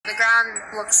The ground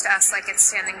looks to us like it's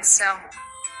standing still.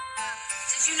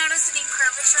 Did you notice any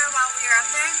curvature while we were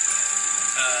up there?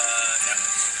 No.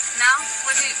 No?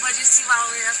 What'd you see while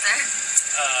we were up there?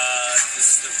 This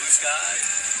is the blue sky,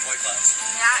 white clouds.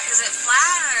 Yeah, is it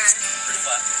flat or? Pretty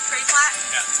flat. Pretty flat?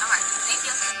 Yeah. Okay, thank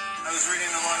you. I was reading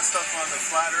a lot of stuff on the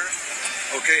flat earth.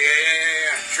 Okay,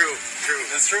 yeah. True.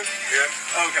 That's true? Yeah.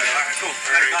 Okay, all right, cool.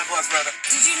 All right. God bless, brother.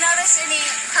 Did you notice any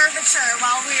curvature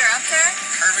while we were up there?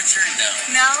 Curvature, no.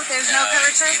 No? There's no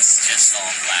curvature? It's just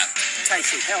all flat.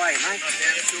 Casey, how are you, mate?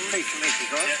 Pleased to meet you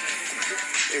guys.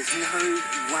 There's no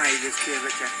way there's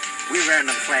curvature. We're round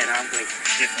and flat, aren't we?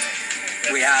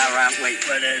 We are, aren't we?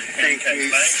 Thank you.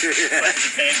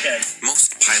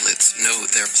 Most pilots know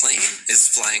their plane is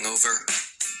flying over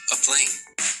a plane.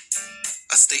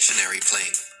 A stationary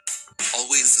plane.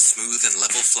 Always a smooth and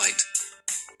level flight.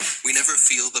 We never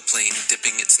feel the plane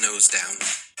dipping its nose down.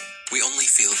 We only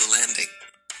feel the landing.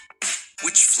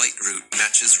 Which flight route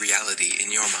matches reality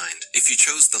in your mind? If you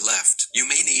chose the left, you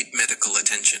may need medical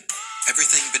attention.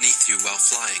 Everything beneath you while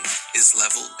flying is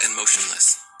level and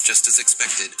motionless. Just as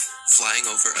expected, flying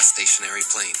over a stationary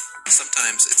plane.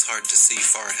 Sometimes it's hard to see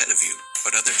far ahead of you,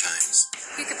 but other times...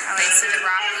 You could probably see the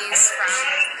Rockies from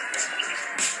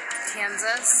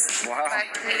Kansas. Wow. But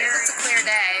it's a clear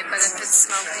day, but if it's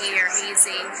smoky or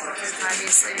hazy,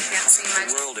 obviously we can't see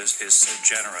much. The world is so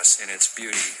generous in its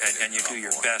beauty, and you do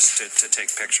your best to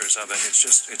take pictures of it. It's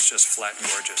just flat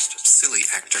gorgeous. Silly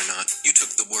actor not, you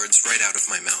took the words right out of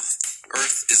my mouth.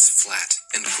 Earth is flat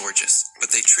and gorgeous,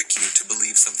 but they trick you to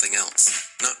believe something else.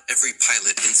 Not every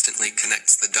pilot instantly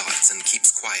connects the dots and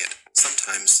keeps quiet.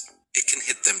 Sometimes it can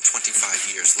hit them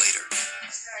 25 years later.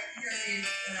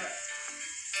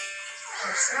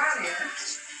 Australië.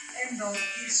 En dan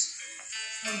is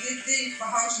dit ding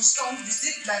behoudt zijn stand, dus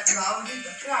dit blijft blauw en dit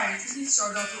blijft klein. Het is niet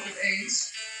zo dat we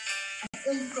opeens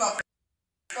omklappen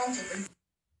de kant op. En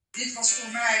dit was voor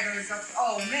mij dat ik dacht,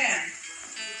 oh man.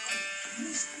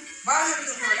 Waar heb ik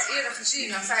dat nooit eerder gezien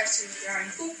na 25 jaar in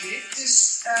de cockpit?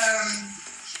 Dus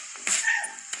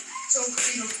zo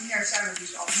geïndoctrineerd zijn we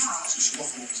dus allemaal.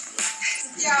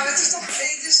 Ja, het is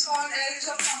gewoon heel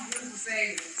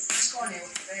vervelend. Het is gewoon heel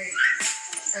vervelend.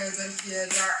 Dat je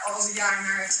daar al die jaren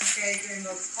naar hebt gekeken en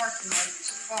dat het kwartje nooit is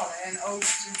gevallen. En ook,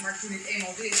 zeg maar, toen ik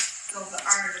eenmaal wist dat de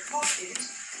aarde plat is,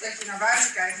 dat je naar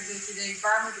buiten kijkt en dat je denkt,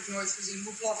 waarom heb ik nooit gezien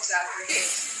hoe plat het eigenlijk is?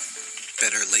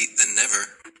 Better late than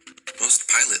never. Most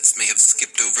pilots may have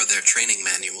skipped over their training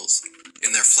manuals.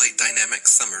 In their Flight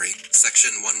Dynamics Summary,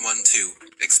 Section 112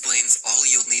 explains all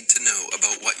you'll need to know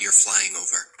about what you're flying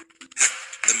over. Heck,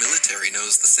 the military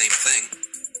knows the same thing.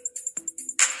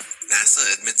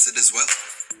 NASA admits it as well.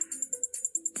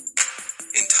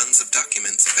 In tons of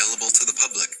documents available to the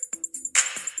public.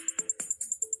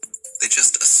 They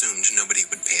just assumed nobody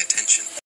would pay attention.